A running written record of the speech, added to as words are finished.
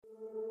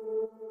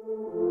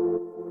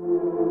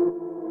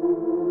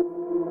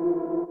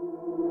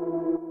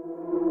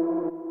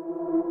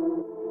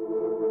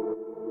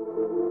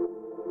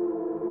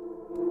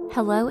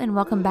Hello and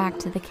welcome back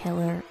to The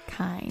Killer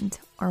Kind,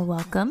 or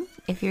welcome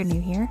if you're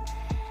new here.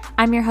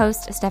 I'm your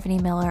host, Stephanie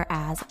Miller,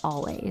 as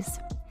always.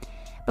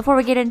 Before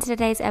we get into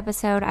today's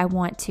episode, I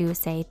want to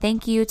say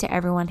thank you to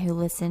everyone who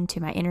listened to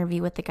my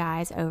interview with the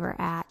guys over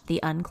at the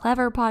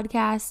Unclever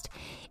podcast.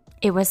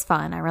 It was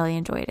fun. I really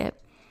enjoyed it.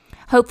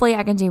 Hopefully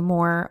I can do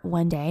more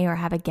one day or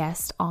have a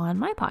guest on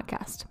my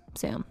podcast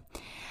soon.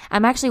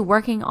 I'm actually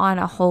working on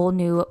a whole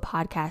new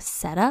podcast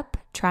setup,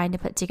 trying to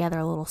put together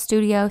a little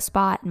studio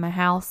spot in my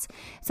house.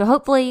 So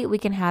hopefully we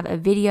can have a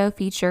video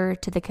feature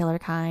to The Killer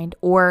Kind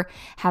or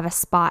have a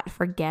spot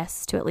for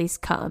guests to at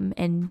least come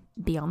and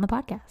be on the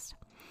podcast.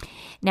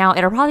 Now,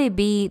 it'll probably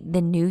be the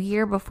new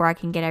year before I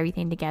can get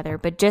everything together,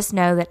 but just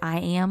know that I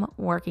am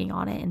working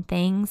on it and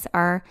things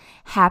are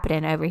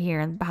happening over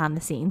here behind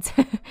the scenes.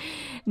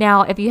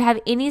 Now, if you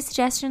have any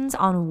suggestions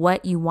on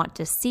what you want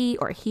to see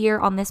or hear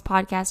on this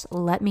podcast,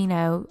 let me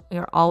know.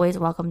 You're always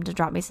welcome to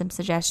drop me some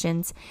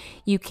suggestions.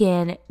 You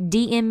can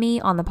DM me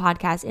on the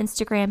podcast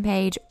Instagram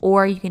page,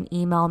 or you can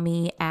email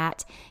me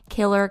at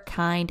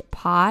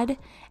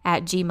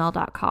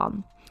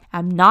killerkindpod@gmail.com.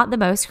 I'm not the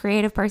most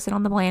creative person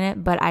on the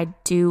planet, but I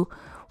do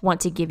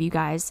want to give you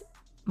guys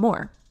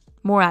more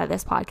out of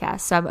this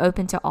podcast. So I'm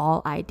open to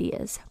all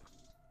ideas.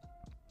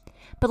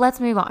 But let's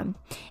move on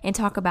and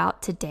talk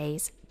about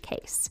today's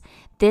case.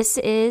 This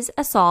is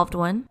a solved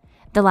one.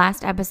 The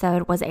last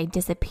episode was a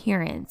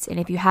disappearance. And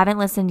if you haven't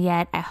listened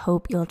yet, I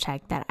hope you'll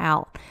check that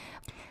out.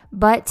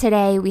 But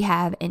today we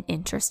have an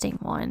interesting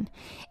one.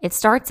 It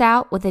starts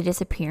out with a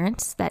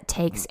disappearance that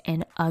takes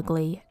an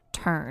ugly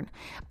turn.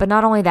 But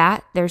not only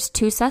that, there's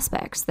two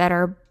suspects that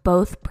are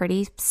both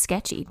pretty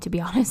sketchy, to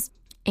be honest.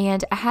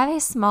 And I have a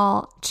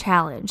small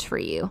challenge for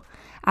you.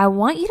 I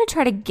want you to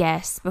try to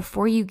guess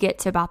before you get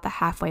to about the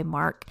halfway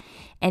mark,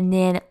 and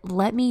then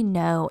let me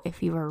know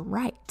if you were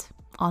right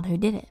on who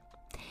did it.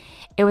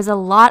 It was a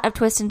lot of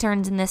twists and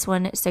turns in this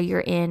one, so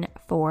you're in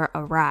for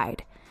a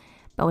ride.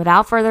 But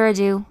without further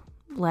ado,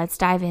 let's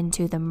dive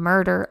into the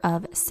murder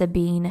of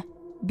Sabine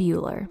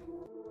Buehler.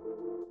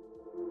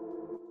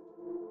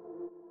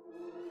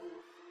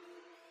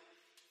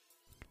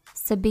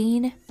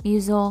 Sabine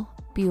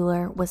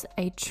Musil-Buehler was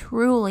a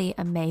truly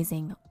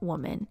amazing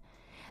woman.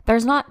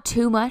 There's not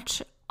too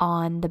much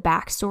on the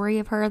backstory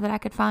of her that I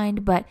could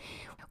find, but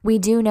we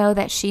do know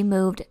that she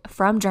moved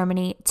from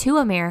Germany to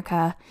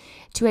America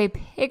to a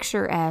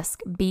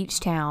picturesque beach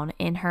town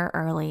in her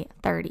early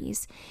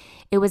 30s.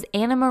 It was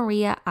Anna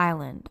Maria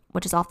Island,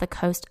 which is off the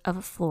coast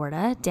of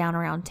Florida, down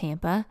around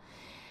Tampa.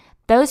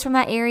 Those from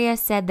that area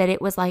said that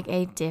it was like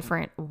a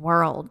different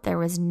world. There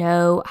was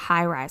no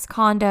high-rise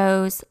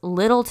condos,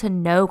 little to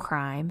no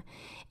crime,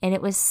 and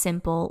it was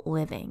simple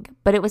living.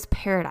 But it was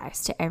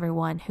paradise to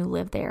everyone who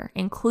lived there,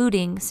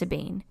 including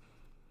Sabine.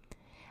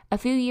 A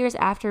few years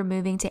after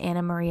moving to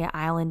Anna Maria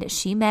Island,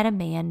 she met a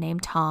man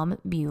named Tom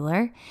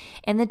Buehler,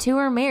 and the two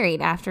were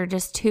married after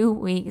just 2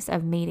 weeks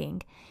of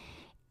meeting.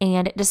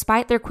 And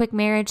despite their quick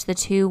marriage, the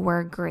two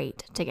were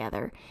great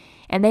together,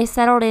 and they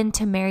settled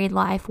into married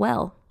life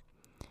well.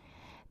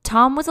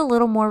 Tom was a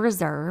little more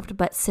reserved,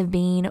 but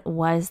Sabine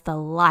was the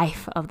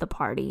life of the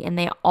party, and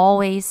they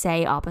always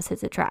say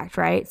opposites attract,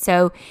 right?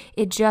 So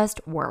it just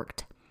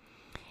worked.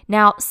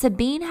 Now,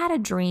 Sabine had a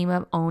dream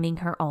of owning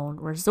her own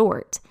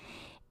resort,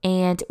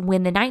 and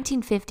when the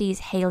 1950s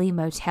Haley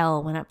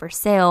Motel went up for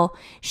sale,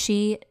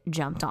 she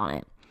jumped on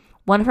it.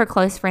 One of her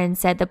close friends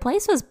said the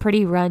place was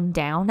pretty run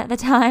down at the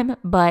time,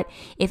 but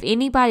if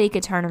anybody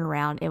could turn it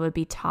around, it would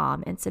be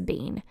Tom and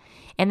Sabine,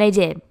 and they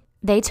did.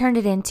 They turned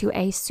it into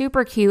a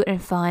super cute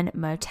and fun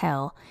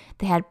motel.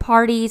 They had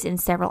parties and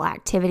several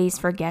activities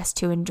for guests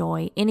to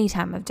enjoy any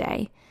time of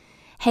day.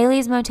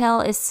 Haley's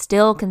Motel is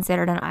still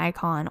considered an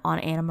icon on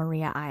Anna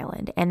Maria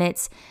Island, and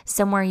it's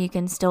somewhere you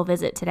can still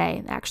visit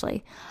today,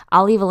 actually.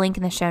 I'll leave a link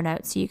in the show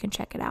notes so you can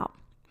check it out.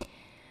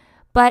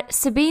 But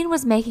Sabine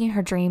was making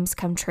her dreams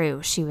come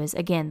true. She was,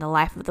 again, the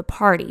life of the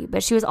party,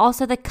 but she was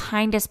also the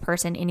kindest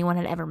person anyone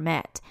had ever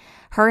met.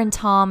 Her and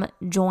Tom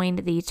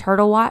joined the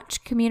Turtle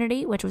Watch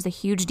community, which was a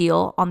huge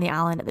deal on the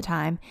island at the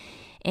time.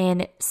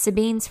 And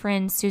Sabine's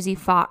friend Susie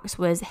Fox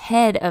was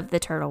head of the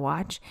Turtle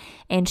Watch,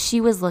 and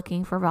she was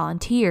looking for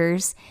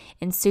volunteers.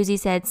 And Susie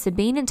said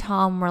Sabine and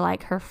Tom were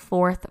like her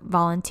fourth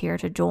volunteer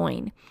to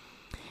join.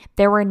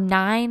 There were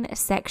 9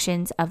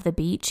 sections of the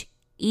beach,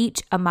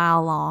 each a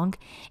mile long,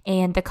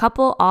 and the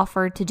couple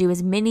offered to do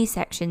as many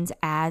sections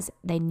as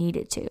they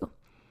needed to.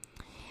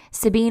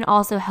 Sabine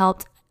also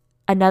helped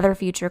another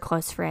future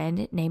close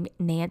friend named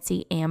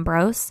Nancy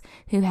Ambrose,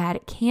 who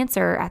had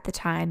cancer at the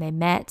time they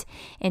met,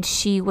 and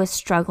she was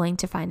struggling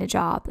to find a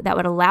job that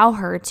would allow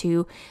her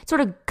to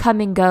sort of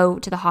come and go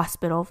to the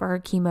hospital for her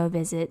chemo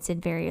visits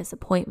and various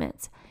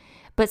appointments.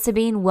 But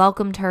Sabine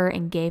welcomed her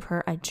and gave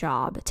her a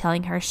job,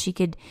 telling her she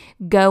could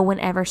go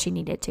whenever she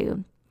needed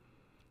to.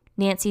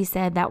 Nancy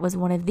said that was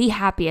one of the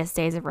happiest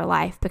days of her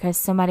life because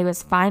somebody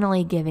was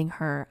finally giving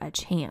her a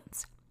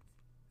chance.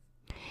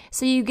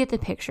 So you get the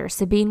picture.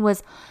 Sabine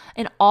was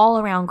an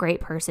all-around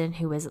great person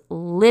who was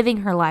living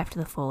her life to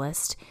the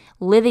fullest,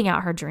 living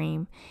out her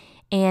dream,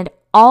 and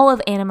all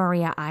of Anna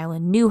Maria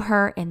Island knew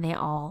her and they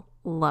all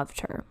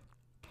loved her.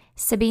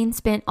 Sabine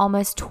spent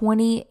almost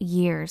 20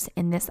 years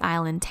in this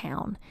island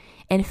town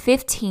and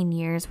 15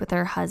 years with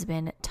her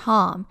husband,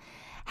 Tom.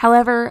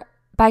 However,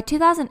 by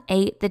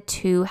 2008, the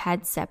two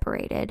had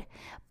separated,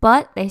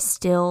 but they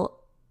still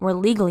were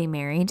legally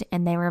married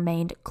and they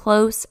remained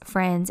close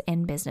friends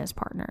and business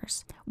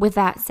partners. With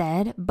that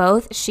said,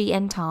 both she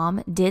and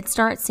Tom did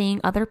start seeing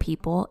other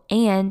people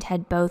and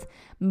had both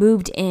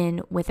moved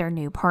in with their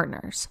new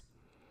partners.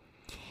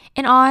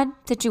 An odd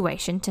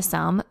situation to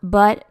some,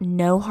 but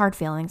no hard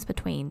feelings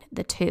between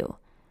the two.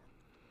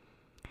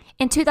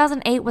 In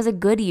 2008 was a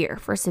good year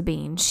for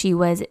Sabine. She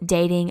was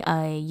dating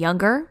a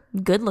younger,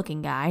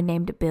 good-looking guy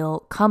named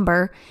Bill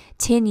Cumber,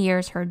 10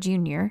 years her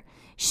junior.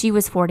 She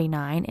was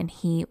 49 and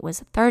he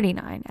was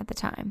 39 at the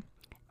time.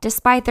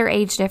 Despite their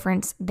age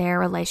difference, their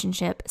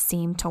relationship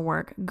seemed to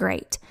work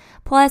great.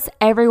 Plus,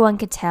 everyone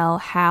could tell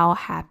how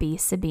happy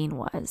Sabine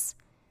was.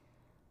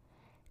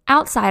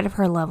 Outside of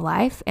her love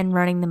life and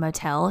running the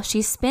motel,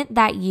 she spent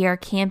that year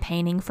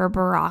campaigning for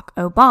Barack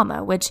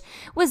Obama, which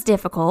was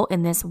difficult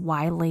in this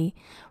widely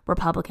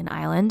Republican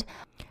island.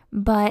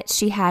 But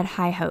she had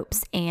high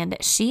hopes, and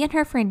she and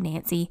her friend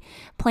Nancy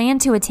planned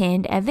to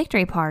attend a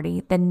victory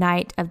party the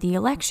night of the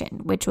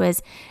election, which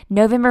was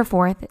November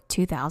 4th,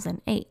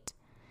 2008.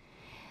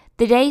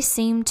 The day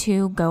seemed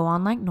to go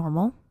on like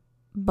normal,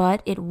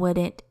 but it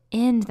wouldn't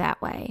end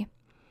that way.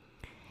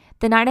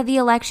 The night of the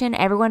election,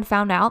 everyone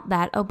found out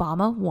that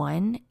Obama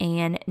won,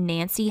 and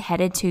Nancy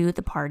headed to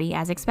the party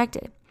as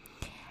expected.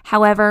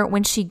 However,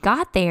 when she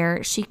got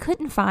there, she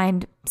couldn't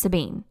find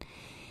Sabine.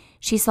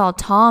 She saw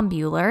Tom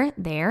Buehler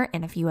there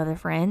and a few other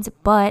friends,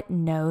 but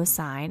no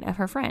sign of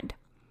her friend.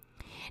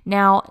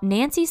 Now,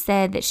 Nancy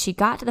said that she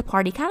got to the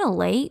party kind of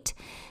late,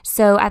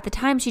 so at the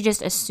time she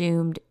just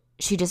assumed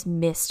she just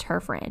missed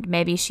her friend.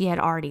 Maybe she had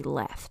already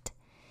left.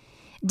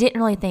 Didn't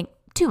really think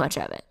too much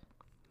of it.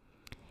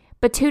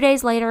 But 2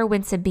 days later,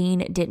 when Sabine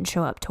didn't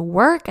show up to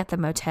work at the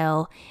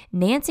motel,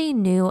 Nancy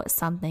knew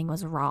something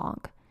was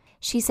wrong.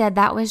 She said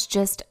that was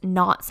just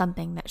not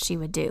something that she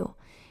would do.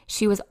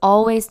 She was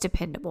always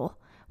dependable.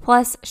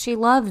 Plus, she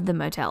loved the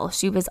motel.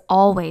 She was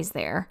always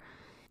there.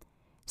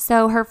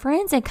 So her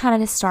friends had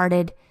kind of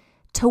started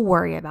to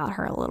worry about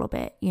her a little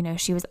bit. You know,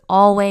 she was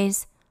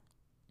always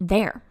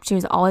there. She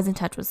was always in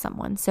touch with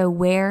someone. So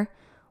where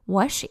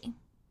was she?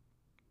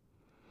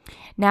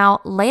 Now,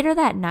 later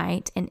that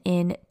night and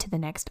into the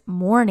next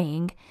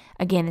morning,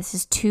 again, this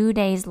is 2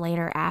 days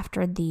later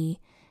after the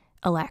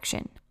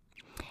election.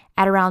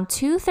 At around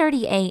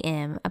 2:30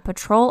 a.m., a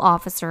patrol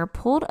officer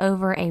pulled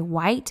over a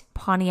white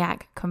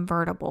Pontiac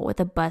convertible with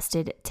a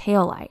busted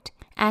taillight.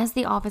 As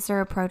the officer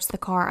approached the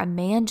car, a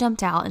man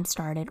jumped out and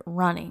started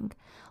running.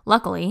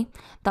 Luckily,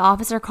 the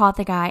officer caught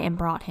the guy and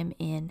brought him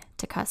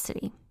into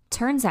custody.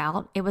 Turns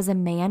out it was a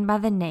man by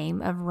the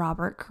name of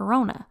Robert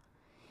Corona,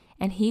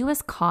 and he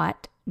was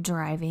caught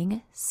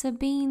driving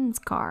Sabine's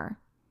car.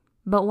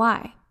 But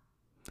why?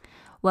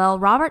 Well,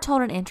 Robert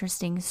told an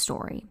interesting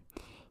story.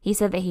 He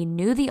said that he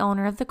knew the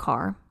owner of the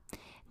car,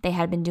 they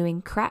had been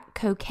doing crack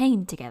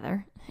cocaine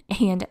together,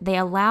 and they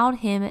allowed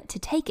him to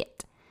take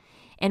it.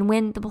 And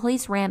when the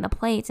police ran the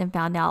plates and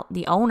found out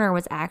the owner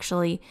was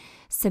actually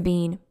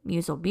Sabine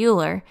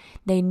Musil-Buehler,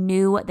 they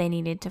knew they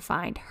needed to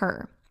find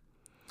her.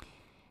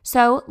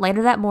 So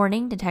later that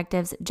morning,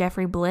 detectives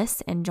Jeffrey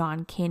Bliss and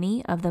John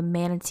Kinney of the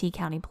Manatee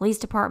County Police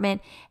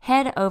Department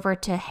head over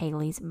to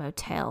Haley's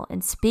motel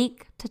and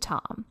speak to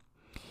Tom.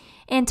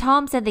 And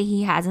Tom said that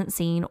he hasn't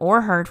seen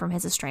or heard from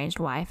his estranged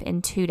wife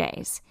in 2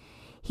 days.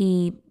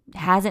 He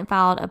hasn't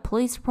filed a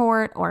police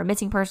report or a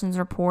missing persons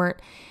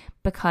report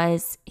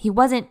because he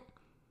wasn't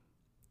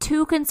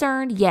too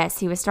concerned. Yes,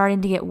 he was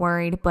starting to get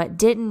worried, but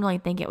didn't really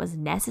think it was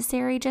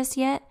necessary just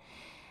yet.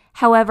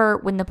 However,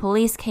 when the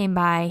police came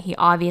by, he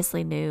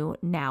obviously knew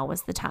now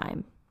was the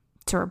time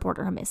to report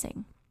her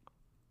missing.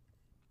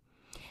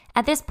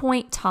 At this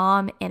point,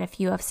 Tom and a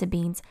few of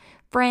Sabine's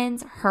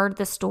friends heard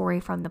the story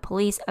from the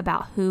police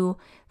about who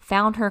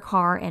found her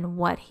car and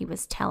what he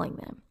was telling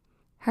them.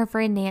 Her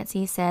friend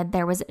Nancy said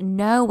there was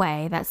no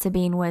way that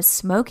Sabine was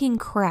smoking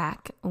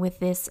crack with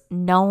this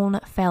known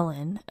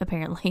felon,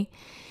 apparently.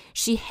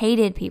 She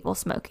hated people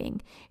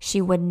smoking. She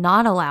would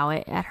not allow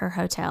it at her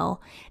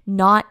hotel,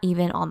 not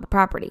even on the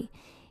property.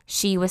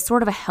 She was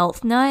sort of a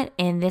health nut,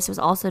 and this was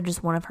also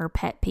just one of her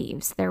pet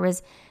peeves. There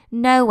was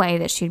no way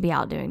that she'd be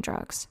out doing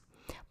drugs.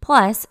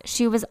 Plus,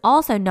 she was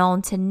also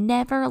known to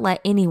never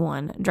let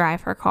anyone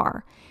drive her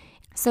car.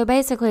 So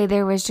basically,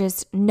 there was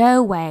just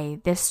no way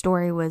this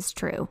story was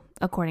true,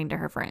 according to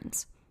her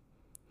friends.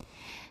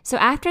 So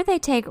after they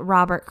take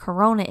Robert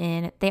Corona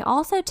in, they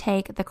also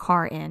take the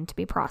car in to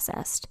be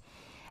processed.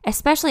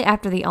 Especially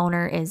after the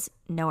owner is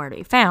nowhere to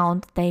be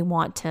found, they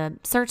want to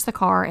search the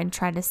car and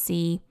try to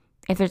see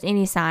if there's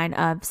any sign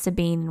of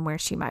Sabine and where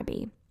she might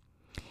be.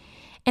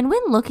 And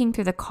when looking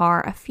through the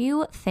car, a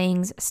few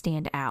things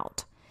stand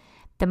out.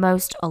 The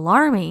most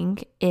alarming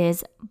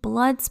is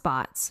blood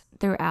spots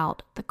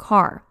throughout the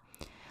car,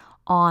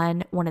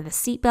 on one of the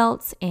seat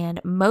belts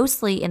and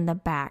mostly in the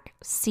back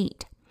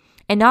seat.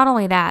 And not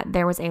only that,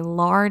 there was a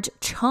large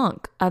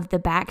chunk of the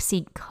back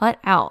seat cut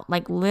out,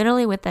 like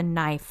literally with a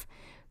knife,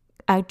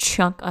 a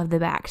chunk of the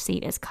back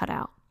seat is cut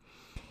out.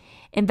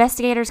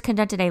 Investigators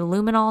conducted a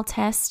luminol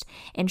test,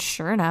 and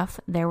sure enough,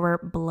 there were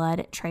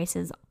blood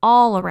traces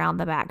all around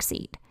the back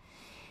seat.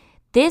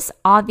 This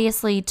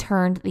obviously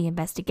turned the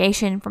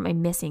investigation from a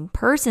missing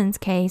persons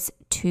case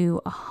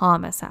to a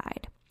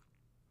homicide.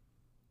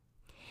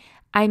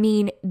 I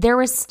mean, there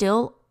was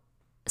still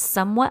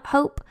somewhat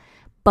hope,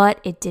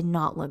 but it did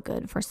not look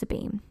good for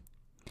Sabine.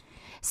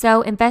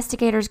 So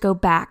investigators go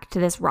back to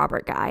this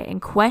Robert guy and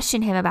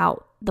question him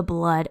about the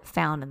blood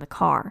found in the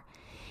car.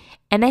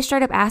 And they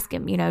straight up ask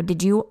him,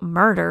 did you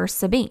murder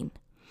Sabine?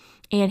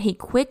 And he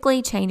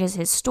quickly changes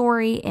his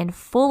story and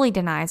fully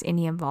denies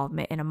any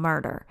involvement in a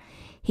murder.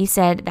 He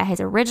said that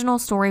his original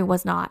story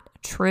was not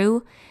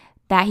true,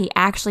 that he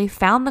actually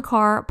found the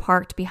car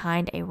parked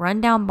behind a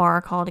rundown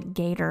bar called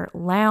Gator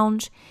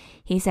Lounge.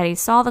 He said he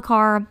saw the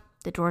car,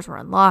 the doors were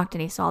unlocked,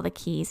 and he saw the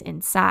keys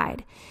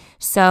inside.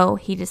 So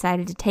he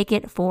decided to take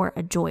it for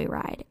a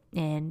joyride.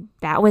 And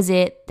that was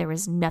it. There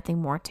was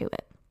nothing more to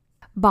it.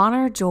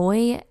 Bonner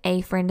Joy, a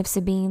friend of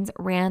Sabine's,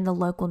 ran the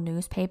local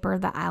newspaper,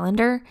 The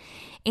Islander,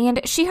 and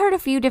she heard a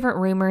few different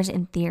rumors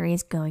and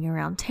theories going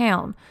around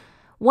town.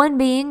 One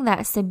being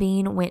that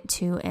Sabine went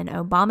to an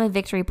Obama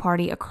victory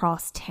party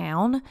across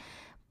town.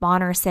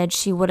 Bonner said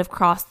she would have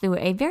crossed through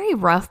a very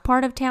rough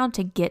part of town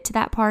to get to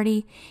that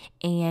party,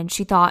 and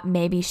she thought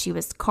maybe she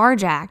was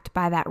carjacked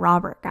by that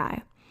Robert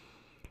guy.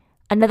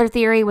 Another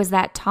theory was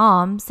that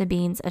Tom,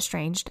 Sabine's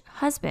estranged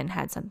husband,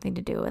 had something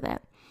to do with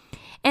it.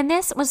 And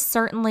this was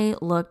certainly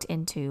looked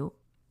into,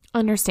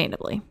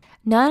 understandably.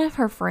 None of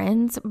her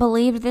friends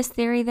believed this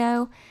theory,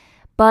 though,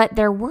 but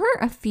there were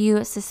a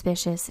few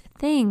suspicious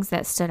things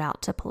that stood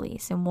out to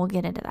police, and we'll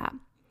get into that.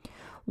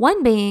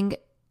 One being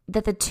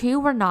that the two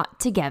were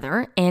not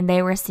together and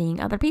they were seeing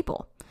other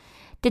people.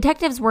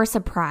 Detectives were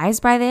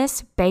surprised by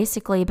this,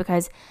 basically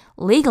because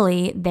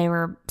legally they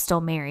were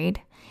still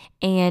married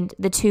and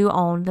the two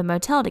owned the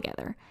motel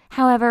together.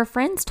 However,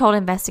 friends told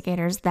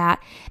investigators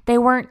that they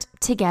weren't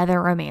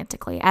together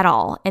romantically at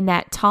all, and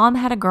that Tom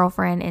had a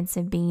girlfriend and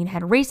Sabine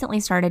had recently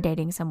started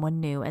dating someone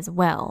new as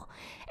well,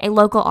 a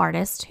local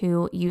artist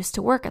who used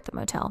to work at the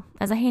motel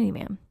as a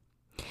handyman.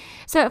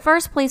 So at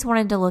first, police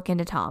wanted to look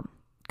into Tom.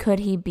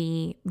 Could he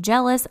be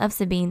jealous of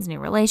Sabine's new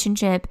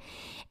relationship?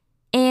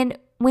 And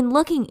when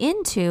looking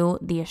into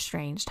the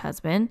estranged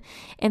husband,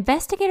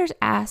 investigators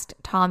asked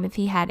Tom if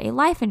he had a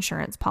life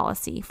insurance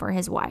policy for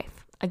his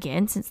wife.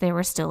 Again, since they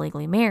were still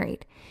legally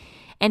married.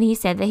 And he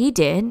said that he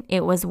did.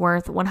 It was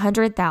worth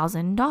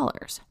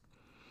 $100,000.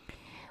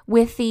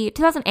 With the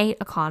 2008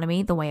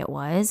 economy the way it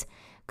was,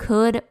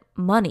 could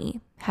money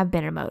have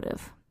been a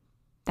motive?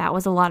 That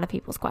was a lot of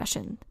people's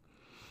question.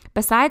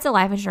 Besides a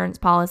life insurance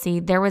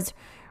policy, there was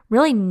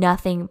really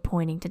nothing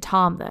pointing to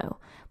Tom, though.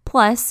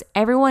 Plus,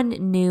 everyone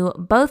knew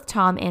both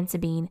Tom and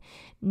Sabine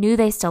knew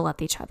they still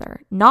loved each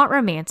other. Not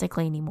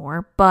romantically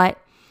anymore, but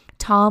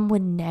Tom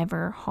would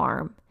never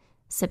harm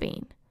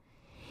Sabine.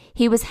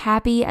 He was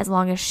happy as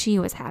long as she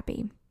was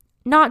happy.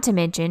 Not to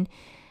mention,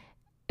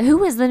 who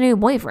was the new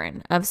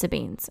boyfriend of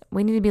Sabine's?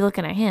 We need to be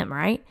looking at him,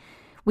 right?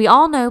 We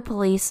all know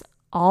police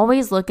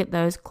always look at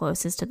those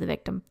closest to the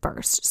victim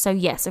first. So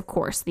yes, of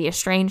course, the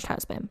estranged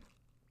husband.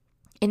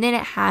 And then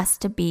it has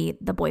to be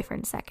the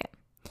boyfriend second.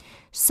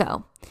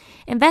 So,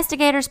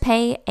 investigators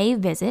pay a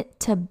visit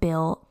to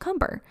Bill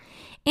Cumber.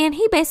 And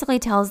he basically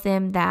tells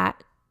them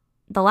that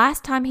the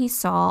last time he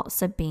saw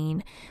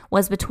Sabine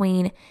was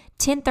between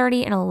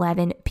 10:30 and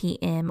 11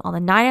 p.m. on the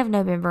night of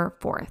November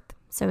 4th.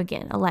 So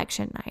again,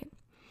 election night.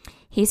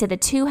 He said the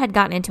two had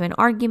gotten into an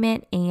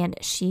argument and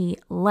she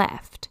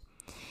left.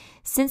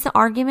 Since the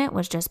argument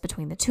was just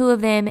between the two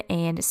of them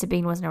and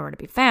Sabine was nowhere to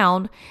be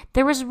found,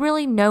 there was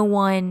really no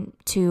one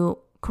to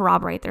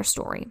corroborate their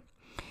story.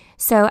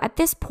 So at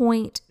this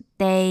point,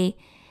 they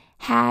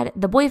had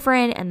the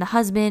boyfriend and the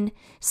husband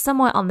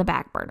somewhat on the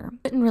back burner.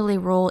 Couldn't really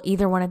rule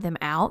either one of them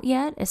out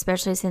yet,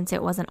 especially since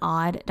it was an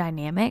odd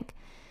dynamic.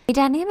 A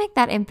dynamic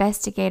that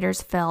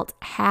investigators felt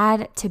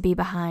had to be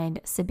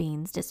behind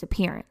Sabine's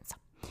disappearance.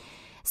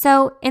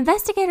 So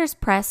investigators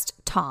pressed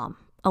Tom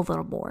a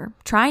little more,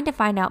 trying to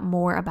find out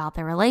more about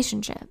their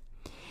relationship.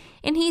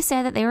 And he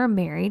said that they were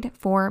married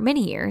for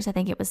many years. I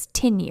think it was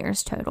 10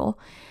 years total,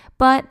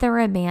 but the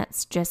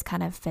romance just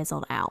kind of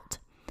fizzled out.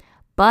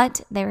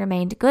 But they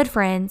remained good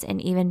friends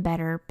and even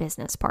better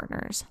business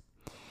partners.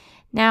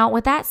 Now,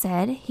 with that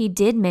said, he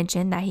did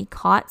mention that he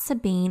caught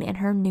Sabine and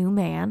her new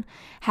man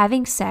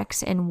having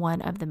sex in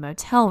one of the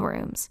motel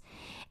rooms.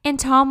 And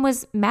Tom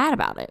was mad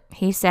about it.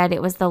 He said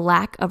it was the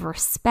lack of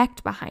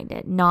respect behind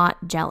it,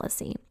 not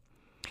jealousy.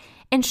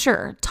 And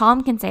sure,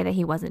 Tom can say that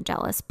he wasn't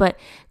jealous, but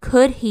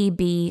could he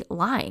be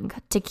lying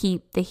to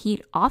keep the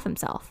heat off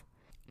himself?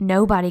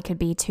 Nobody could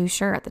be too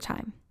sure at the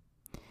time.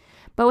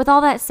 But with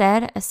all that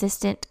said,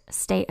 Assistant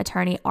State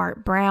Attorney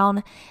Art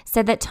Brown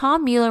said that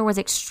Tom Mueller was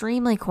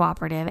extremely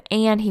cooperative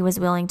and he was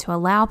willing to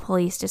allow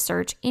police to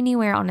search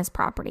anywhere on his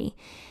property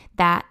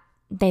that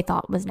they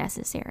thought was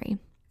necessary.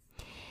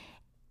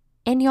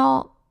 And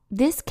y'all,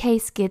 this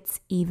case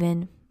gets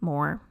even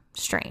more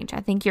strange.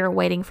 I think you're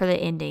waiting for the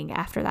ending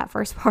after that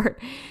first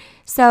part.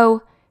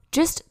 So,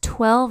 just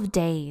 12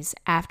 days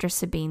after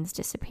Sabine's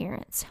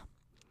disappearance,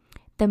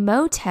 the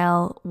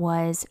motel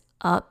was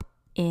up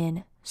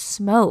in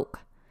smoke.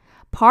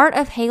 Part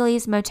of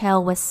Haley's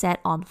motel was set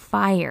on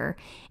fire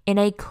in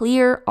a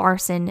clear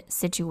arson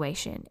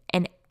situation,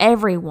 and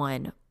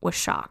everyone was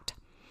shocked.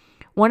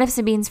 One of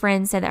Sabine's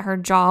friends said that her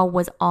jaw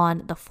was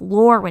on the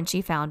floor when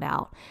she found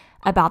out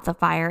about the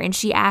fire, and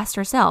she asked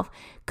herself,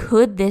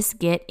 could this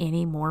get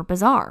any more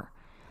bizarre?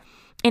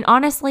 And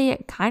honestly,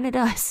 it kind of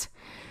does.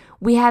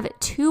 We have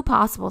two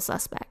possible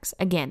suspects.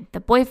 Again, the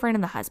boyfriend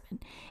and the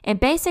husband. And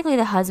basically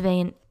the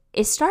husband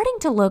is starting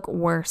to look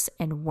worse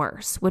and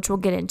worse, which we'll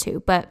get into.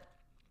 But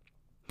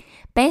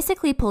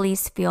basically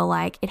police feel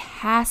like it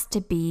has to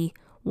be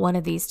one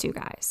of these two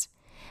guys.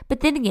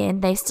 But then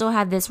again, they still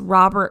have this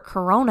Robert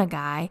Corona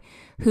guy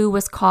who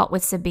was caught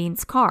with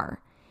Sabine's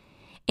car.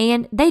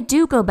 And they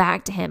do go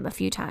back to him a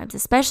few times,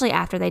 especially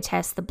after they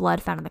test the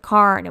blood found in the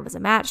car and it was a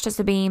match to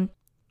Sabine.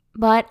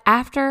 But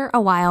after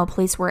a while,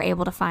 police were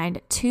able to find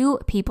two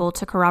people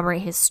to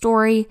corroborate his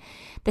story.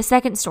 The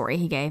second story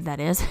he gave, that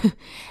is,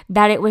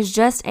 that it was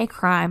just a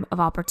crime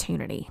of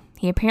opportunity.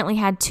 He apparently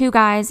had two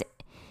guys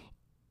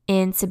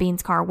in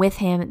Sabine's car with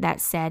him that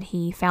said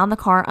he found the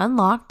car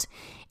unlocked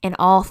and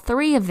all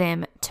three of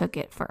them took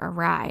it for a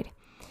ride.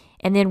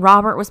 And then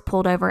Robert was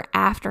pulled over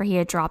after he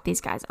had dropped these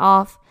guys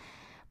off.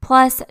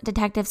 Plus,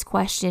 detectives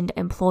questioned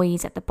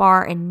employees at the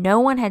bar and no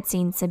one had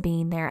seen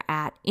Sabine there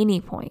at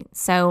any point,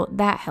 so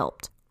that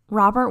helped.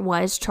 Robert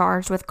was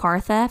charged with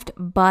car theft,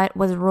 but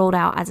was ruled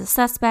out as a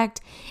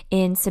suspect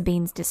in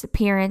Sabine's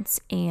disappearance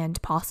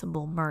and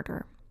possible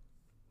murder.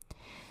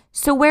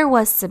 So where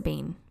was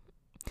Sabine?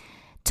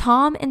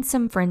 Tom and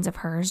some friends of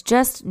hers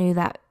just knew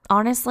that,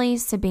 honestly,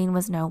 Sabine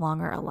was no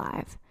longer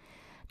alive.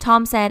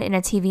 Tom said in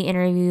a TV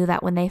interview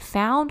that when they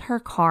found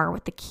her car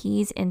with the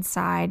keys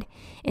inside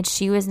and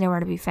she was nowhere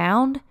to be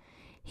found,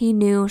 he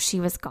knew she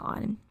was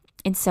gone,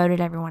 and so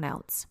did everyone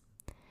else.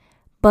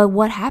 But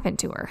what happened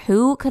to her?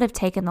 Who could have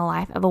taken the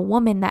life of a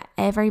woman that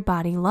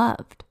everybody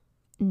loved?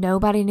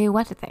 Nobody knew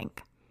what to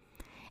think.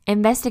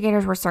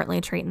 Investigators were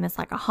certainly treating this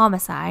like a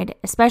homicide,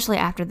 especially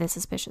after the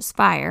suspicious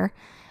fire,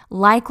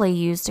 likely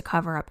used to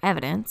cover up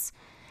evidence.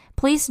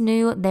 Police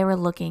knew they were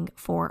looking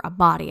for a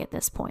body at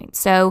this point,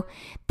 so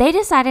they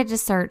decided to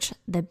search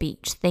the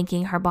beach,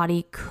 thinking her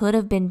body could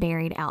have been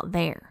buried out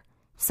there,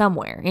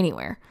 somewhere,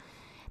 anywhere.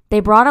 They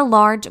brought a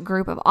large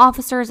group of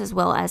officers as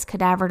well as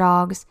cadaver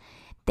dogs.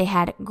 They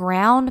had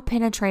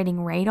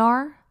ground-penetrating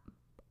radar,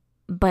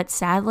 but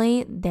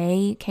sadly,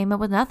 they came up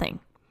with nothing.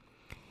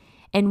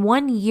 And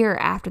 1 year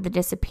after the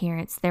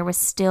disappearance, there was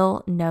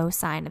still no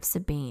sign of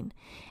Sabine,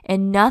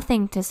 and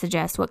nothing to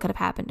suggest what could have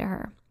happened to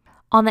her.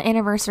 On the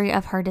anniversary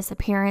of her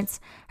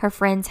disappearance, her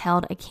friends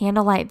held a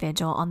candlelight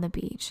vigil on the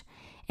beach,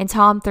 and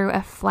Tom threw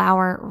a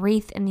flower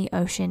wreath in the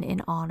ocean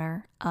in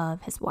honor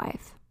of his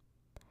wife.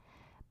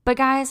 But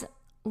guys,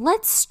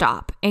 let's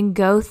stop and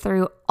go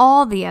through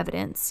all the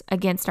evidence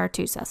against our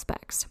two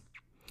suspects.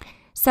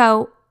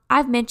 So,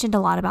 I've mentioned a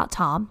lot about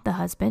Tom, the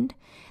husband.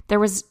 There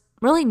was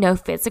really no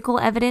physical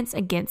evidence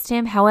against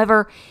him.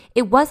 However,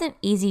 it wasn't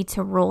easy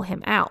to rule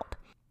him out.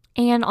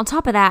 And on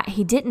top of that,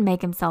 he didn't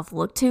make himself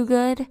look too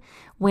good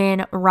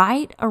when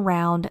right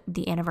around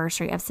the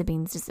anniversary of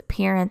Sabine's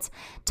disappearance,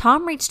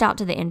 Tom reached out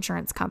to the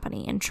insurance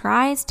company and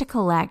tries to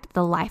collect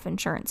the life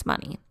insurance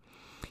money.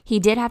 He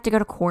did have to go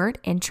to court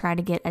and try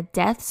to get a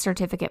death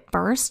certificate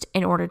first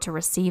in order to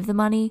receive the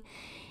money.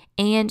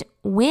 And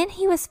when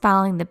he was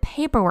filing the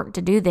paperwork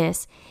to do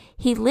this,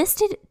 he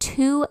listed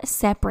two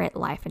separate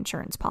life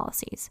insurance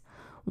policies,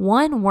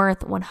 one worth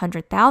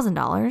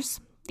 $100,000,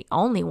 the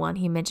only one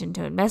he mentioned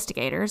to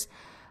investigators,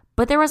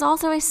 but there was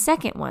also a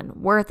second one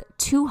worth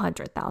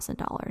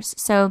 $200,000.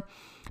 So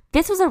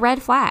this was a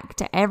red flag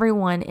to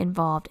everyone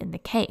involved in the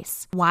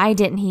case. Why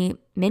didn't he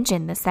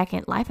mention the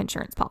second life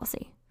insurance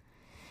policy?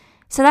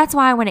 So that's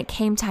why when it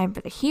came time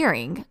for the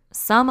hearing,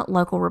 some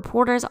local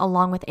reporters,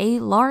 along with a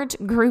large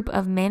group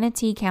of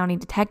Manatee County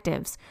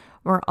detectives,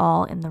 were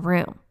all in the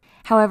room.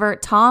 However,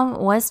 Tom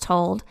was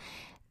told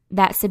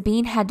that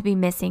Sabine had to be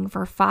missing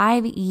for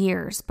 5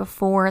 years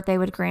before they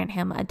would grant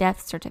him a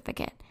death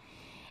certificate.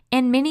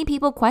 And many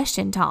people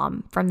questioned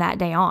Tom from that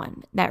day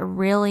on, they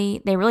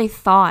really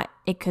thought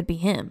it could be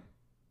him.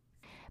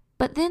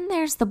 But then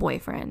there's the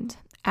boyfriend,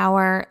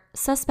 our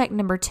suspect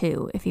number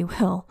 2, if you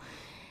will.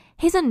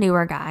 He's a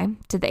newer guy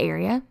to the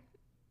area,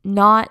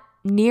 not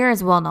near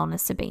as well known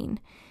as Sabine.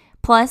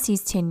 Plus,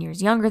 he's 10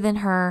 years younger than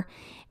her.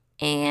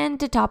 And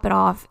to top it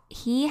off,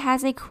 he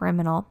has a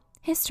criminal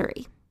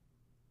history.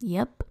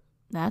 Yep,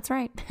 that's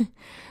right.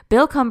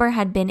 Bill Cumber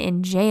had been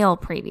in jail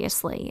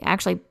previously,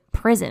 actually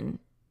prison.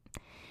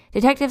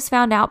 Detectives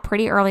found out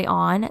pretty early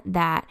on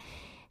that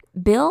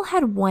Bill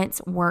had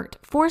once worked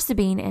for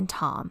Sabine and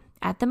Tom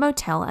at the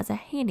motel as a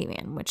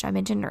handyman, which I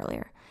mentioned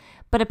earlier.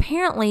 But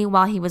apparently,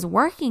 while he was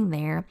working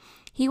there,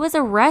 he was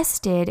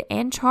arrested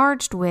and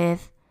charged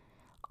with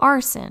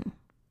arson.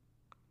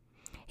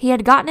 He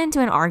had gotten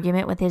into an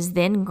argument with his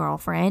then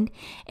girlfriend,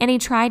 and he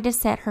tried to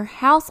set her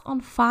house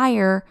on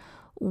fire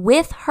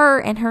with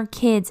her and her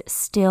kids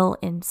still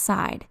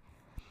inside.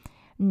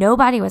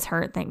 Nobody was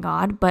hurt, thank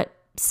God, but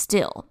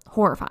still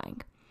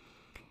horrifying.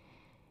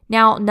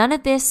 Now, none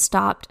of this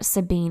stopped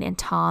Sabine and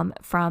Tom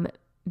from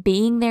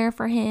being there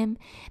for him.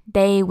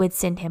 They would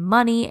send him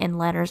money and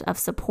letters of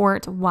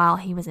support while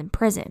he was in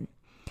prison.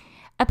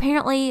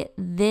 Apparently,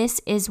 this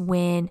is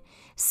when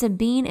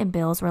Sabine and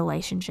Bill's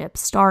relationship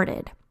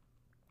started.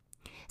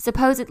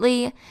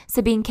 Supposedly,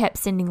 Sabine kept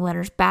sending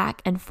letters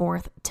back and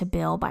forth to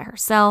Bill by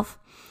herself,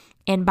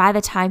 and by the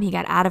time he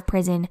got out of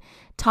prison,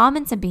 Tom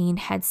and Sabine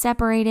had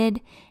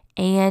separated,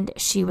 and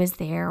she was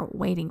there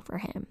waiting for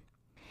him.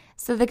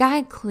 So the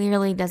guy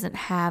clearly doesn't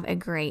have a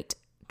great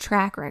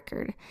track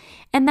record,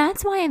 and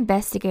that's why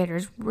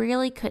investigators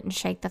really couldn't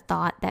shake the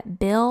thought that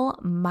Bill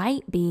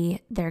might be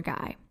their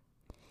guy.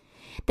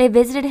 They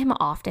visited him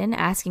often,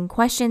 asking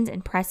questions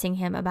and pressing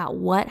him about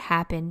what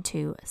happened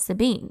to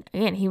Sabine.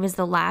 Again, he was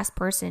the last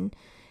person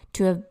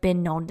to have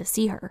been known to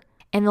see her.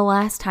 And the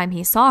last time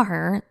he saw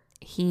her,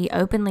 he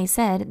openly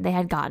said they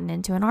had gotten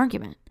into an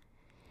argument.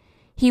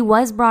 He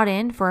was brought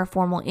in for a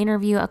formal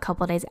interview a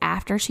couple of days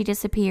after she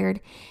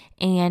disappeared,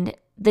 and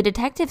the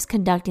detectives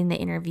conducting the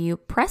interview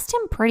pressed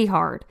him pretty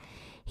hard.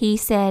 He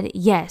said,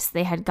 yes,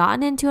 they had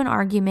gotten into an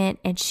argument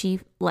and she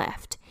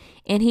left.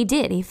 And he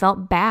did. He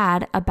felt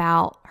bad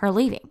about her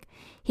leaving.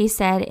 He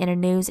said in a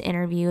news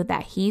interview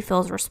that he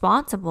feels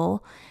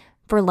responsible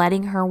for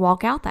letting her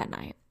walk out that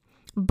night.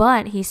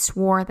 But he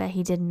swore that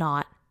he did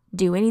not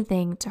do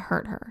anything to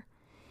hurt her.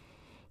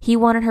 He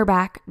wanted her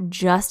back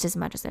just as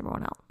much as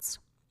everyone else.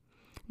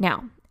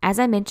 Now, as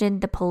I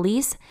mentioned, the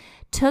police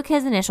took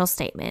his initial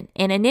statement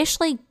and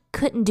initially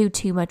couldn't do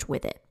too much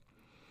with it.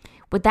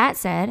 With that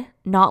said,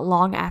 not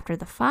long after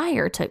the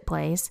fire took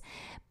place,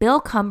 Bill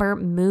Cumber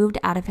moved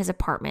out of his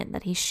apartment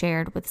that he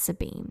shared with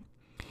Sabine.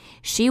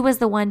 She was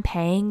the one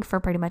paying for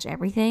pretty much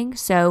everything,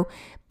 so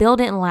Bill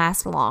didn't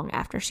last long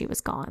after she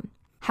was gone.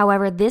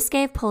 However, this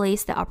gave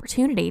police the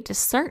opportunity to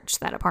search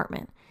that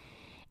apartment,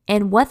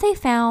 and what they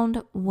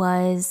found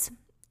was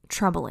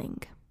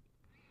troubling.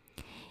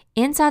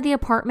 Inside the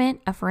apartment,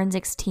 a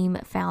forensics team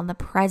found the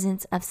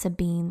presence of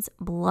Sabine's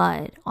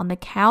blood on the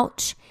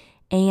couch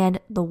and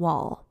the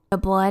wall. The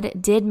blood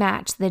did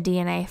match the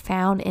DNA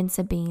found in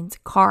Sabine's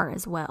car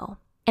as well.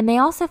 And they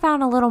also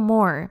found a little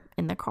more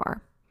in the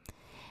car.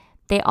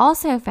 They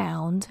also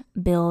found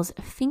Bill's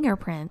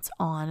fingerprints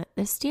on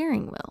the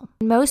steering wheel.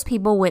 Most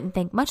people wouldn't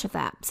think much of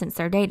that since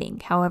they're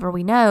dating. However,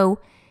 we know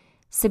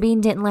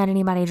Sabine didn't let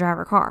anybody drive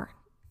her car.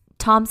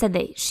 Tom said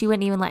that she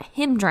wouldn't even let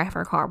him drive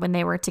her car when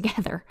they were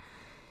together.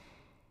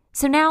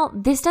 So now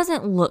this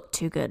doesn't look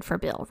too good for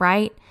Bill,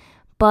 right?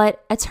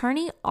 But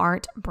attorney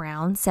Art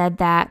Brown said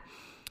that,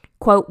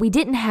 quote, we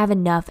didn't have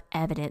enough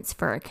evidence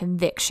for a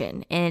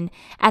conviction. And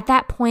at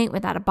that point,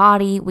 without a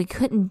body, we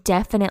couldn't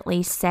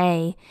definitely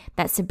say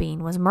that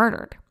Sabine was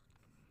murdered.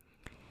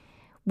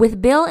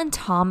 With Bill and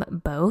Tom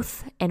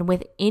both, and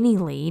with any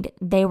lead,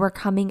 they were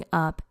coming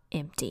up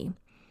empty.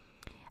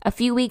 A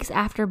few weeks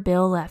after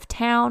Bill left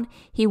town,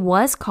 he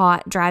was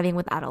caught driving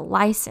without a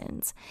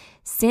license.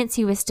 Since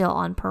he was still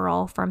on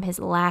parole from his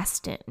last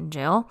stint in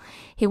jail,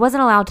 he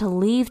wasn't allowed to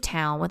leave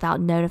town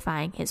without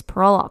notifying his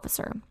parole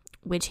officer,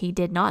 which he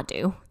did not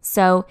do.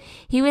 So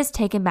he was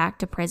taken back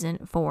to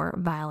prison for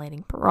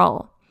violating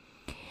parole.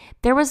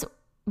 There was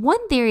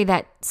one theory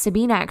that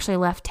Sabine actually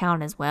left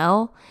town as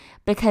well,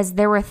 because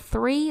there were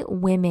 3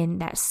 women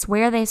that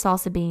swear they saw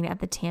Sabine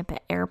at the Tampa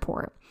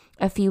airport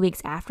a few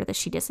weeks after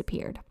she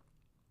disappeared.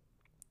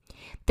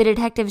 The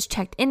detectives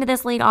checked into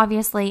this lead,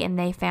 obviously, and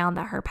they found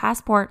that her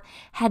passport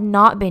had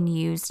not been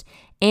used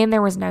and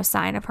there was no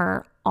sign of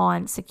her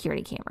on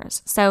security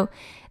cameras. So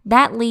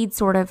that lead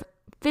sort of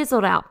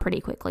fizzled out pretty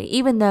quickly,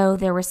 even though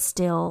there was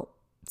still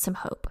some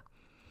hope.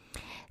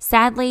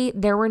 Sadly,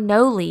 there were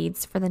no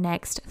leads for the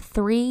next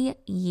 3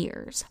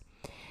 years.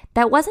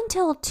 That wasn't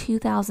until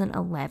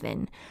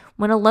 2011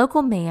 when a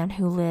local man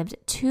who lived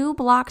 2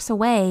 blocks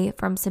away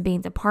from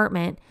Sabine's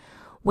apartment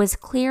was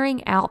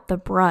clearing out the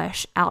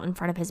brush out in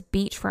front of his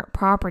beachfront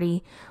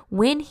property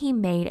when he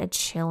made a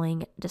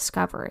chilling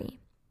discovery.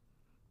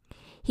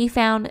 He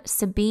found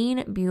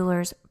Sabine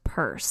Buehler's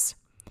purse.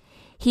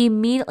 He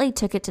immediately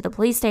took it to the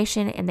police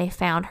station and they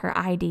found her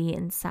ID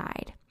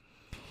inside.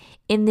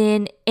 And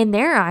then, in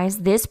their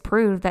eyes, this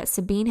proved that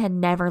Sabine had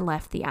never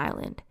left the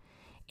island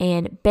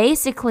and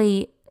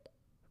basically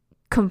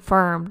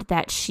confirmed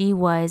that she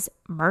was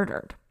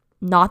murdered,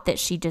 not that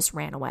she just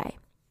ran away.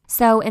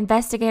 So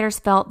investigators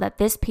felt that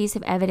this piece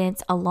of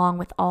evidence, along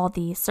with all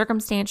the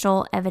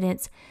circumstantial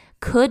evidence,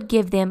 could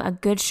give them a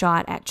good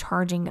shot at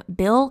charging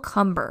Bill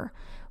Cumber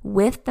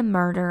with the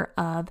murder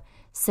of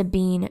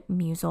Sabine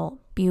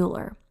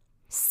Musil-Buehler.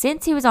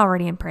 Since he was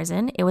already in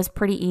prison, it was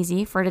pretty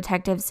easy for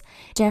detectives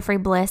Jeffrey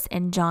Bliss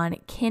and John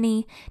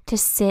Kinney to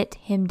sit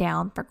him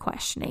down for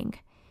questioning.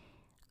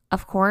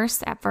 Of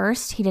course, at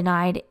first, he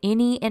denied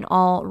any and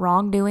all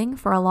wrongdoing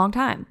for a long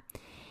time.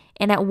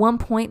 And at one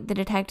point, the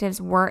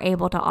detectives were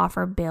able to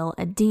offer Bill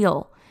a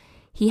deal.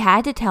 He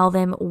had to tell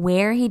them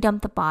where he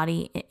dumped the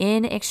body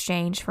in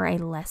exchange for a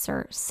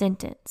lesser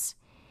sentence.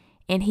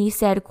 And he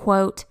said,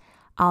 quote,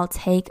 "I'll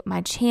take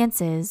my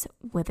chances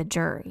with a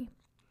jury."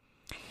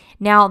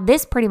 Now,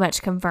 this pretty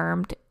much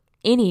confirmed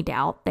any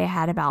doubt they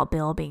had about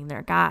Bill being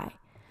their guy.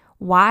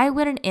 Why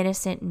would an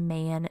innocent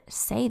man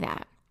say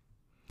that?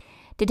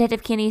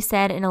 Detective Kinney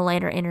said in a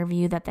later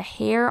interview that the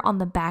hair on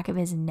the back of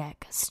his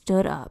neck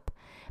stood up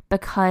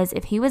because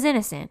if he was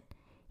innocent,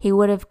 he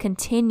would have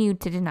continued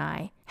to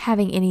deny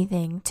having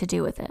anything to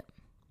do with it.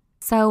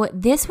 So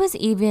this was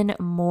even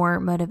more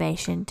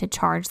motivation to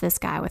charge this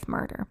guy with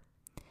murder.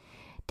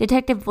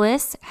 Detective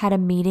Bliss had a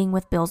meeting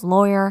with Bill's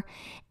lawyer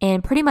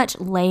and pretty much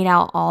laid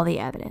out all the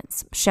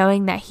evidence,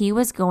 showing that he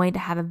was going to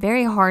have a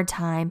very hard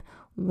time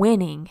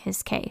winning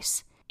his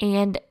case.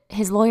 And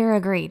his lawyer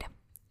agreed.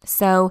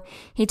 So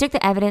he took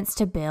the evidence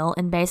to Bill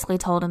and basically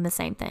told him the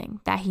same thing,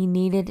 that he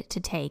needed to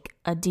take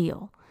a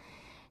deal.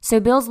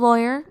 So Bill's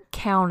lawyer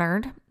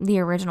countered the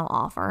original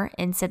offer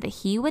and said that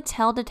he would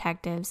tell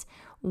detectives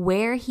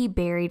where he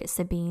buried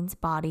Sabine's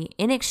body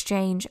in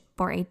exchange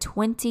for a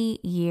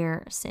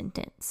 20-year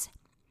sentence.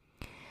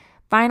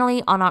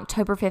 Finally, on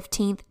October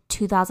 15th,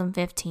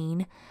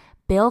 2015,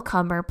 Bill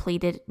Cumber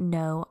pleaded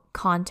no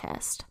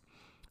contest,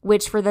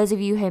 which for those of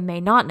you who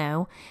may not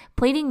know,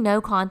 pleading no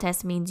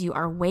contest means you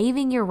are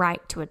waiving your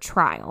right to a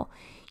trial.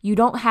 You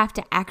don't have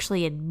to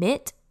actually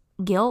admit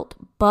guilt,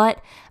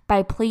 but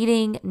by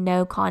pleading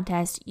no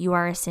contest, you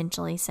are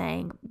essentially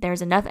saying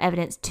there's enough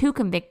evidence to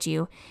convict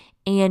you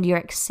and you're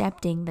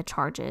accepting the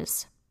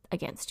charges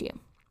against you.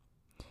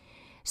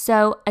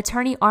 So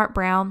attorney Art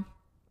Brown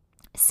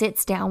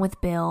sits down with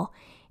Bill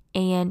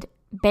and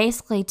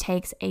basically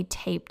takes a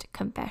taped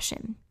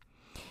confession.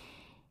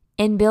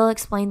 And Bill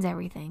explains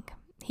everything.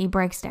 He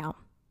breaks down.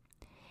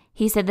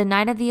 He said the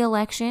night of the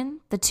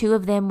election, the two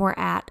of them were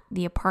at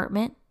the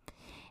apartment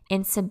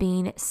and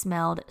Sabine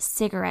smelled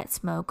cigarette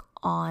smoke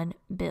on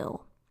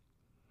Bill.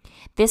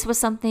 This was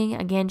something,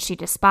 again, she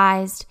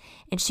despised,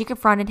 and she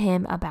confronted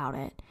him about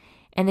it,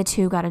 and the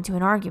two got into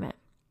an argument.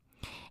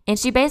 And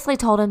she basically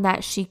told him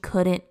that she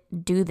couldn't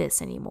do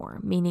this anymore,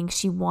 meaning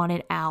she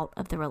wanted out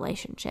of the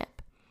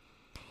relationship.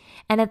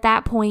 And at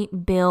that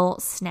point, Bill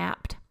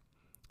snapped.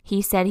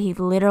 He said he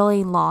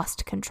literally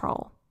lost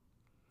control.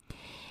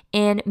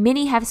 And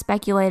many have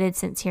speculated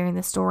since hearing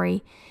the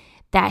story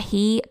that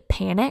he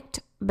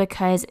panicked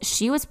because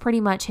she was pretty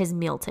much his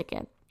meal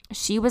ticket.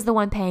 She was the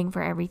one paying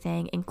for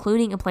everything,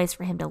 including a place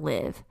for him to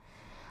live.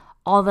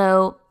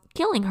 Although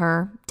killing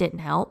her didn't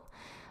help.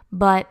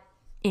 But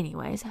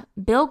anyways,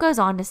 Bill goes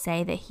on to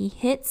say that he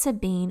hit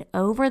Sabine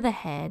over the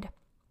head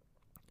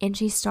and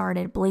she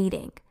started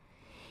bleeding.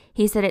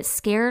 He said it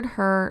scared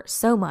her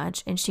so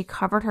much and she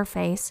covered her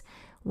face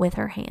with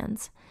her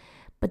hands.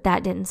 But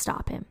that didn't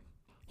stop him.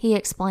 He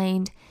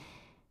explained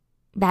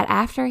that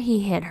after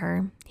he hit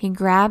her, he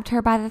grabbed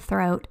her by the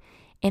throat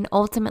and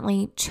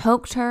ultimately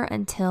choked her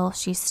until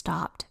she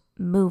stopped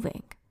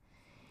moving.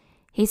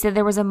 He said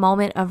there was a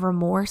moment of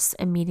remorse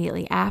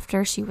immediately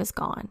after she was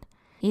gone.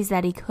 He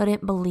said he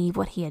couldn't believe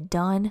what he had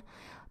done,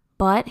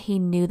 but he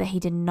knew that he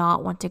did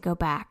not want to go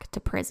back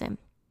to prison.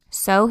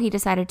 So he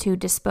decided to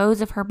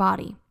dispose of her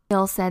body.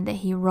 Bill said that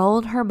he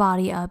rolled her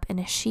body up in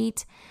a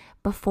sheet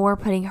before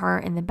putting her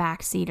in the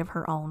back seat of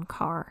her own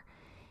car.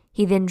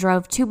 He then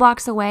drove 2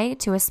 blocks away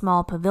to a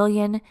small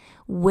pavilion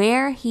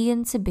where he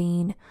and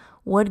Sabine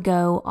would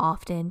go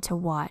often to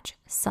watch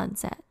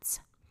sunsets.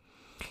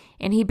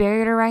 And he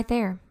buried her right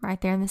there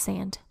in the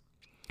sand.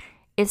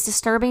 It's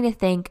disturbing to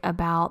think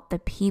about the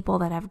people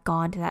that have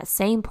gone to that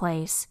same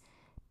place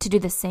to do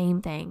the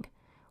same thing,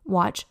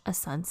 watch a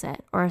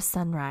sunset or a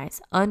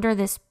sunrise under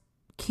this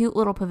cute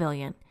little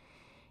pavilion.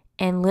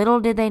 And little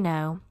did they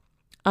know,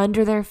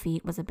 under their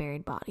feet was a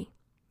buried body.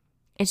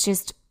 It's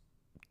just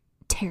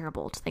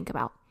terrible to think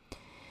about.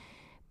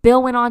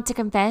 Bill went on to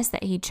confess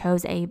that he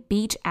chose a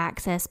beach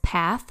access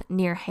path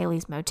near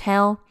Haley's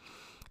motel.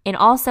 And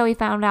also he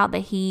found out that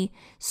he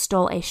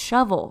stole a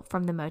shovel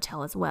from the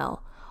motel as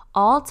well,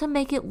 all to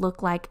make it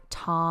look like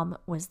Tom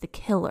was the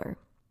killer.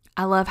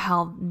 I love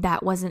how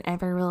that wasn't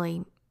ever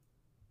really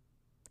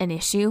an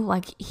issue.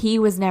 Like, he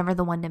was never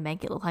the one to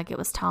make it look like it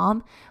was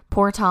Tom.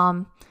 Poor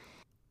Tom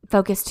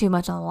focused too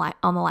much on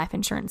the life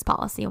insurance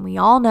policy. And we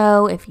all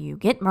know if you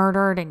get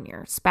murdered and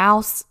your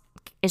spouse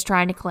is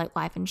trying to collect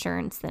life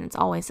insurance, then it's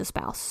always the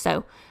spouse.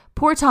 So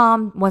poor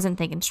Tom wasn't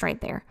thinking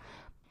straight there.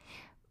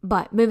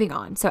 But moving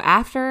on. So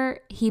after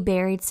he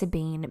buried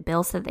Sabine,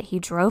 Bill said that he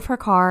drove her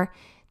car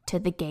to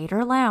the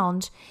Gator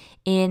Lounge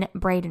in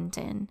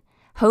Bradenton,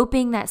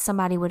 hoping that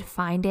somebody would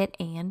find it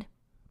and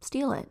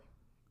steal it.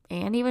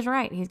 And he was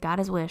right. He's got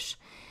his wish.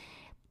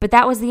 But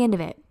that was the end of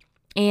it.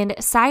 And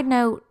side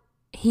note,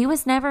 he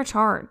was never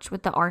charged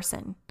with the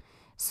arson.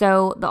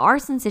 So the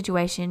arson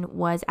situation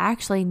was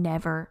actually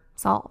never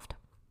solved.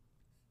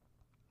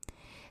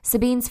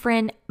 Sabine's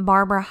friend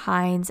Barbara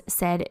Hines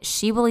said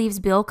she believes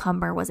Bill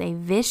Cumber was a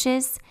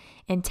vicious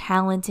and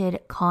talented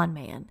con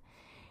man.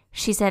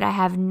 She said, "I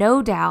have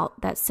no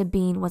doubt that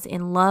Sabine was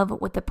in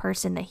love with the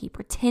person that he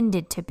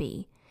pretended to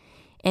be.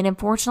 And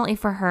unfortunately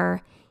for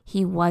her,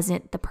 he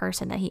wasn't the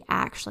person that he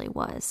actually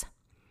was.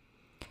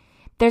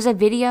 There's a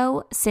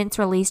video since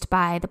released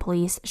by the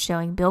police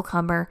showing Bill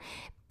Cumber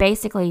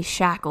basically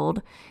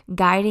shackled,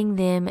 guiding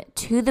them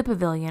to the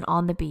pavilion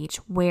on the beach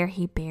where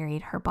he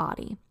buried her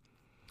body.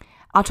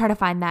 I'll try to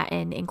find that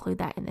and include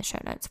that in the show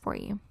notes for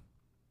you.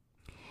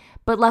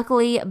 But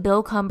luckily,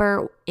 Bill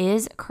Cumber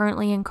is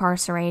currently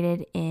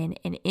incarcerated in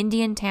an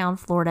Indiantown,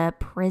 Florida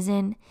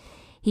prison.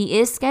 He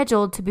is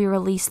scheduled to be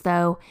released,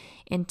 though,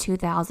 in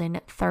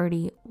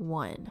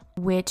 2031,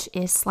 which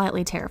is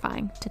slightly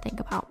terrifying to think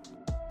about.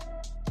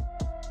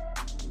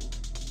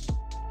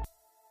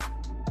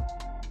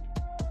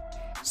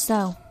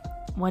 So,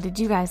 what did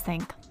you guys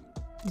think?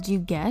 Did you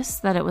guess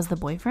that it was the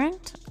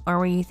boyfriend, or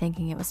were you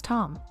thinking it was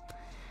Tom?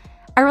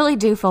 I really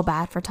do feel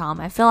bad for Tom.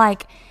 I feel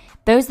like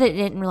those that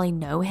didn't really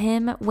know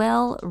him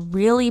well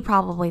really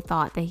probably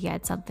thought that he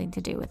had something to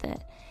do with it.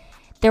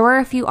 There were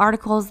a few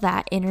articles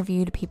that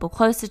interviewed people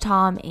close to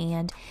Tom,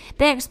 and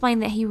they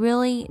explained that he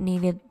really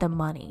needed the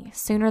money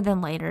sooner than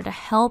later to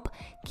help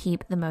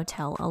keep the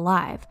motel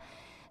alive.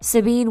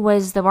 Sabine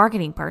was the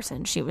marketing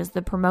person. She was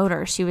the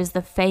promoter. She was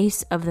the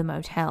face of the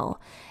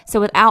motel. So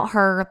without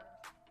her,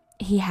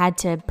 he had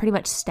to pretty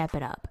much step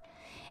it up.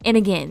 And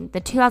again, the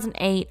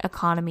 2008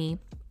 economy,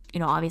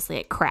 obviously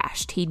it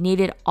crashed. He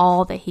needed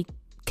all that he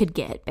could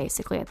get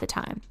basically at the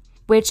time,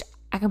 which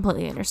I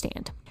completely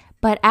understand.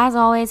 But as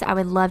always, I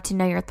would love to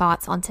know your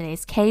thoughts on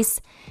today's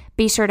case.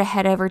 Be sure to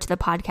head over to the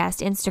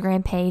podcast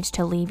Instagram page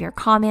to leave your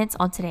comments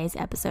on today's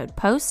episode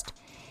post.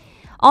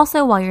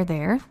 Also, while you're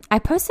there, I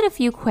posted a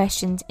few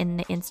questions in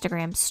the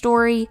Instagram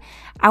story.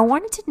 I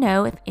wanted to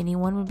know if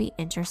anyone would be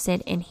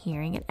interested in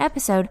hearing an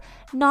episode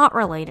not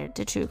related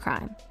to true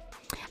crime.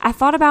 I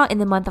thought about in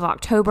the month of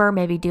October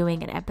maybe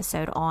doing an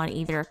episode on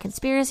either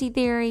conspiracy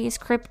theories,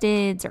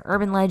 cryptids, or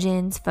urban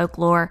legends,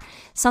 folklore,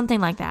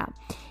 something like that.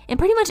 And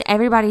pretty much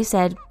everybody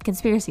said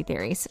conspiracy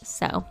theories,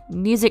 so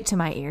music to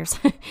my ears.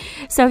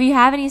 So if you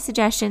have any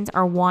suggestions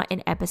or want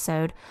an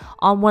episode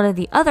on one of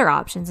the other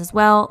options as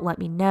well, let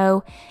me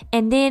know.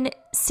 And then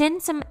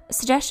send some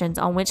suggestions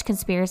on which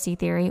conspiracy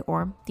theory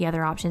or the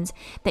other options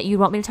that you'd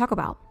want me to talk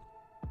about.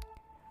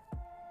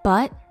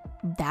 But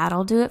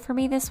that'll do it for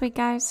me this week,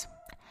 guys.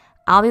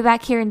 I'll be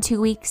back here in 2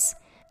 weeks.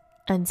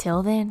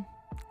 Until then,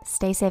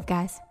 stay safe,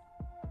 guys.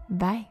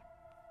 Bye.